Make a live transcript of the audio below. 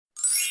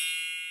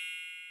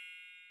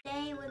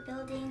Today we're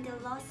building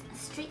the Loz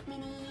street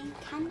mini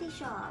candy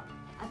shop.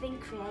 I've been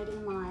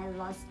creating my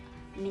Loz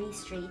mini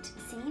street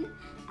scene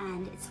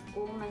and it's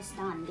almost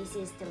done. This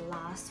is the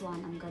last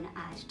one I'm going to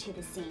add to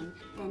the scene.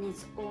 Then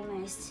it's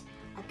almost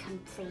a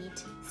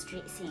complete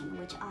street scene,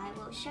 which I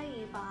will show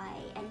you by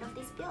end of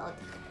this build.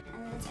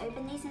 And let's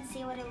open these and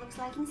see what it looks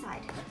like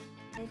inside.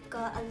 We've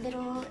got a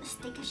little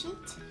sticker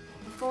sheet,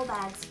 4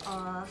 bags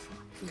of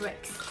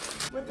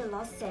bricks. With the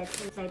Loz sets,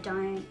 they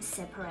don't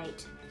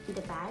separate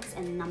the bags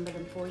and number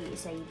them for you,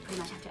 so you pretty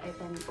much have to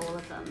open all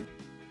of them.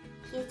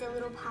 Here's the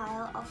little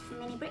pile of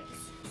mini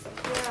bricks.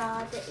 Here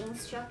are the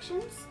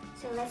instructions.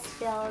 So let's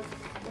build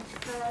the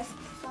first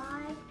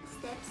 5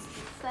 steps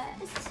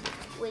first,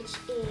 which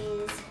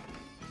is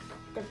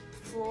the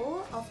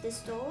floor of the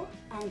store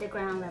and the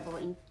ground level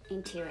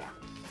interior.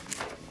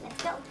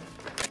 Let's build.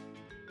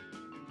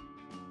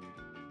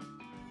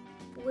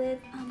 With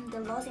the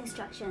Loz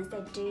instructions,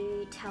 they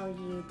do tell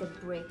you the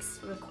bricks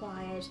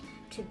required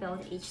to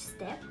build each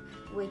step,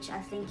 which I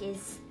think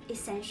is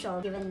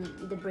essential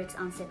given the bricks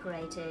aren't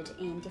separated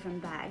in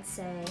different bags.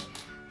 So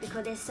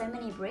because there's so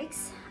many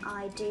bricks,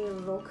 I do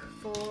look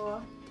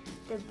for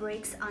the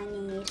bricks I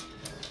need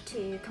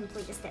to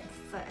complete the step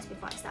first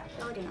before I start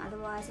building.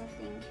 Otherwise, I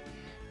think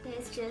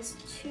there's just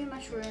too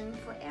much room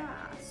for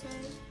error. So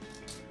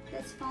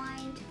let's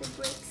find the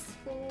bricks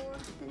for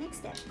the next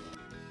step.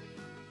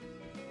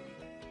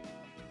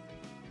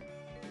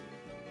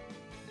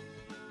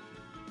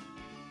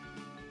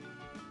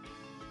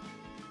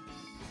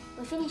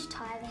 We finished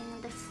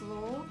tiling the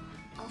floor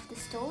of the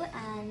store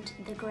and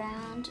the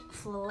ground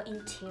floor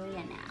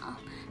interior now.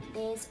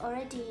 There's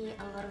already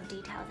a lot of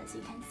details, as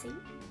you can see.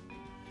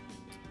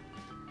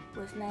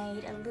 We've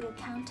made a little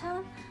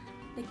counter,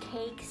 the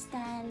cake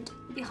stand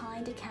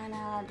behind the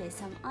counter, there's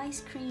some ice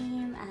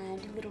cream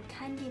and little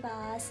candy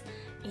bars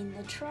in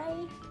the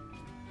tray,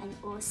 and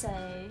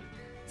also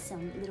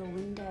some little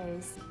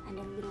windows and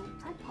a little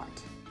plant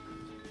pot.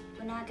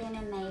 We're now going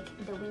to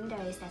make the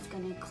windows that's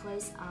going to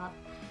close up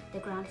the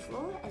ground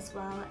floor as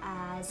well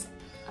as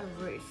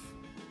a roof.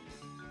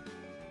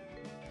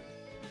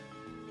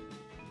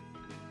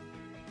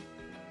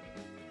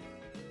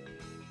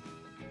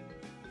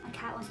 My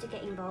cat wants to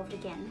get involved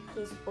again.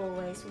 He's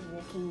always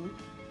walking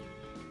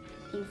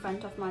in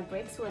front of my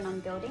bricks when I'm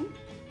building,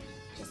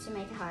 just to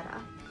make it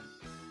harder.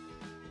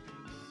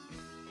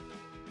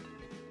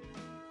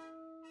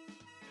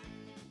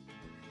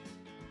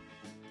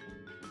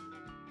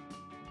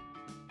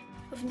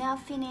 We've now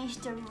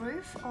finished the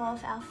roof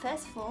of our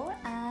first floor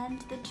and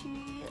the 2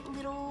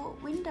 little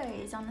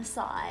windows on the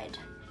side.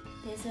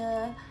 There's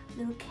a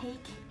little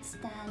cake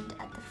stand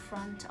at the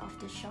front of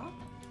the shop.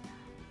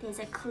 There's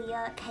a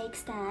clear cake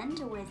stand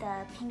with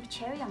a pink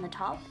cherry on the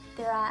top.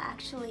 There are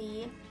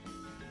actually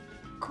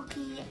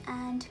cookie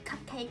and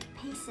cupcake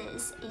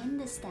pieces in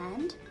the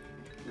stand.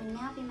 We'll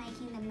now be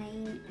making the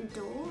main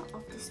door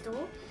of the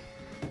store.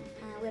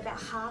 We're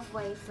about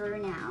halfway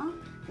through now,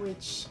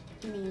 which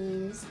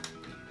means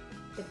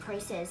the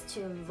process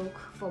to look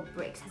for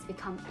bricks has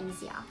become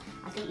easier.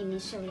 I think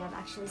initially I've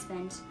actually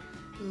spent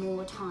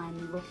more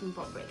time looking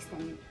for bricks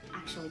than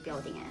actually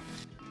building it.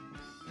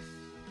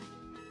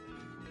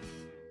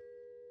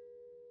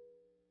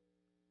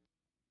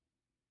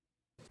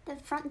 The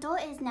front door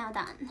is now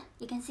done.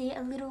 You can see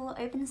a little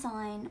open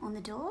sign on the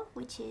door,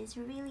 which is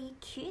really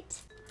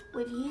cute.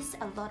 We've used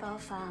a lot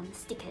of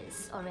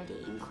stickers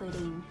already,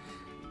 including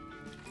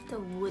the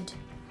wood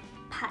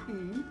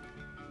pattern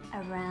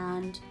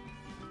around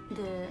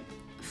the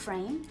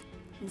frame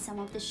and some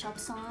of the shop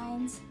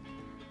signs,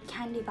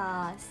 candy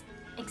bars,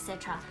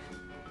 etc.,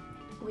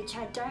 which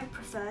I don't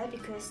prefer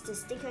because the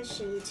sticker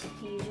sheet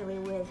usually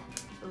with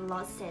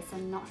Loz sets are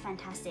not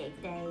fantastic.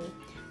 They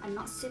are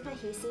not super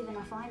adhesive and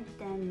I find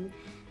them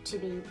to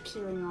be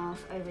peeling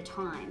off over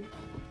time.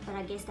 But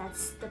I guess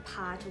that's the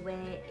part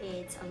where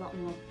it's a lot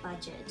more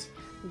budget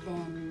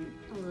than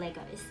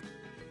Legos.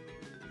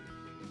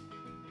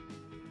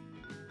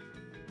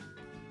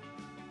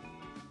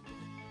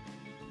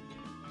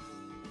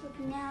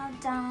 We've now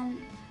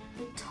done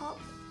the top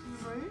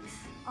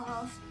roof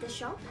of the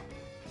shop,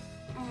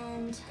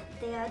 and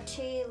there are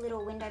 2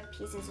 little window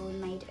pieces we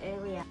made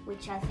earlier,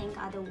 which I think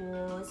are the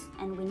walls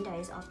and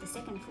windows of the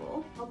second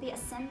floor. I'll be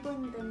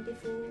assembling them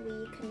before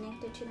we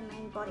connect it to the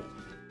main body.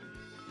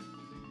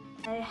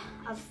 So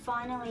I've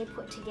finally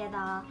put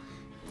together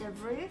the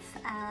roof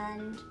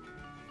and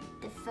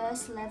the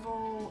first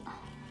level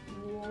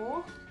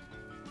wall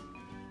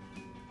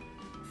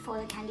for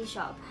the candy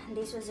shop.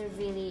 This was a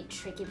really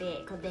tricky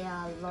bit because there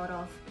are a lot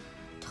of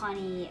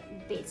tiny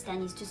bits that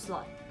needs to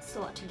slot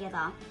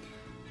together.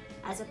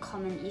 As a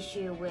common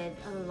issue with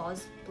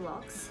Loz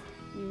blocks,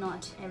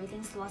 not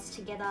everything slots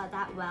together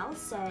that well,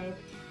 so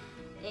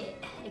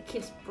it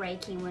keeps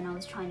breaking when I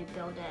was trying to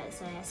build it.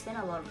 So I spent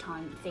a lot of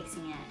time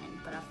fixing it,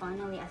 but I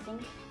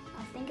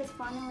think it's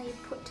finally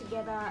put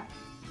together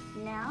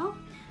now.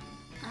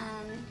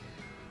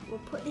 we'll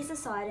put this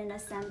aside and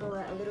assemble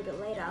it a little bit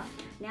later.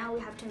 Now we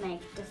have to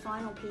make the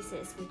final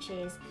pieces, which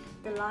is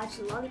the large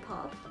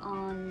lollipop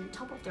on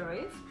top of the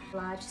roof,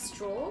 large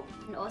straw,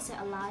 and also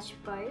a large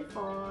bow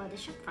for the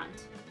shop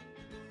front.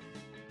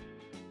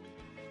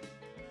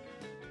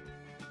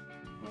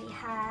 We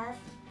have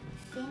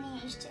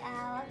finished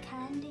our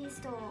candy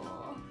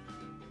store.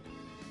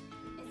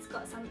 It's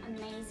got some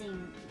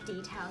amazing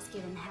details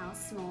given how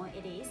small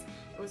it is.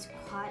 It was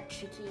quite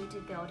tricky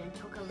to build and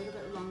took a little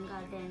bit longer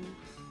than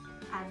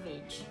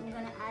average. I'm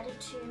going to add it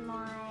to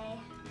my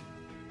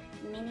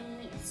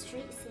mini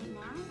street scene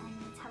now,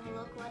 and let's have a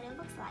look what it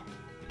looks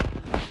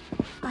like.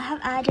 I have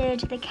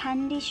added the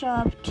candy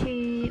shop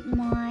to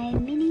my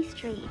mini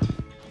street.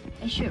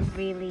 It should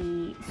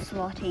really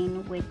slot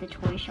in with the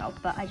toy shop,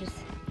 but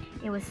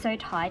it was so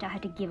tight I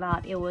had to give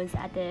up. It was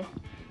at the,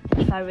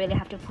 if I really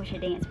have to push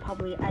it in, it's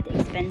probably at the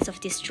expense of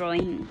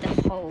destroying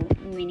the whole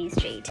mini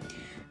street.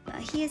 But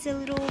here's a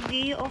little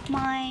view of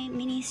my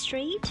mini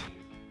street.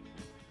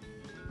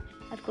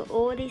 I've got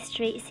all these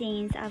street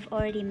scenes I've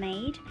already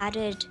made.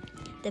 Added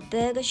the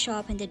burger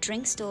shop and the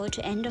drink store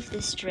to end of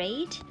the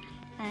street,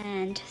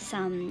 and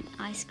some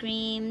ice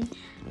cream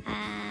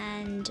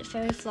and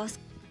fairy floss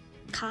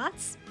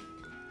carts.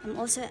 I'm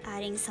also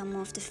adding some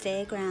of the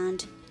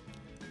fairground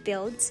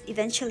builds.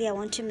 Eventually I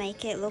want to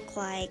make it look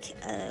like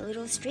a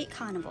little street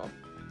carnival.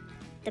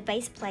 The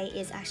base plate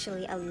is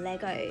actually a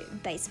Lego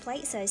base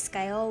plate, so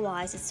scale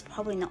wise it's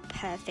probably not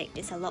perfect.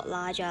 It's a lot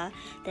larger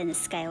than the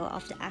scale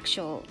of the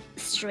actual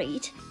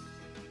street,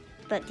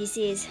 but this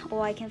is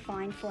all I can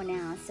find for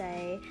now,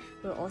 so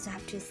we'll also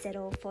have to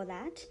settle for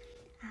that.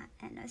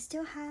 And I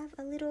still have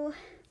a little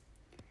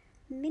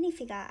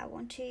minifigure I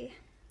want to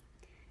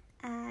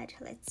add.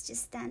 Let's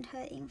just stand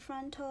her in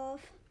front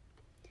of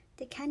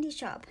the candy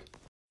shop.